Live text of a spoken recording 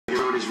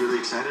everybody's really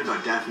excited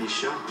about Daphne's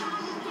show.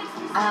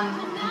 I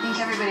think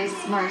everybody's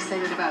more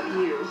excited about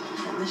you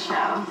than the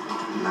show.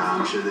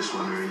 Nah, I'm sure this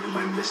wondering who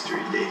my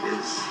mystery date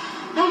is.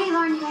 Eddie,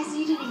 Lauren, you guys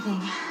need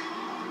anything?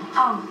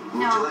 Oh,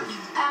 no. What would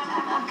you like?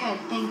 I'm good,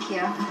 thank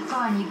you. Go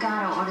on, you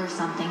gotta order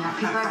something or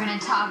people are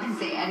gonna talk and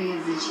say Eddie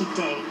is a cheap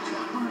date.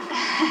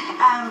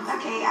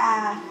 Okay,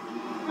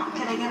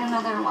 could I get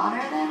another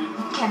water then?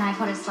 Can I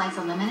put a slice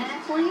of lemon in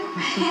it for you?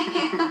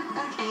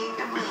 Okay, you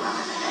can put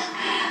lemon in it.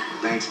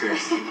 Thanks,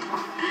 Grace.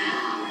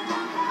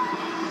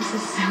 This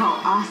is so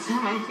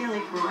awesome. I feel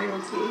like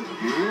royalty.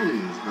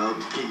 Well,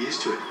 get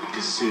used to it,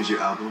 because as soon as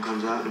your album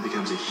comes out and it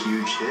becomes a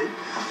huge hit,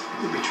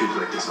 you'll be treated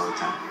like this all the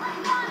time.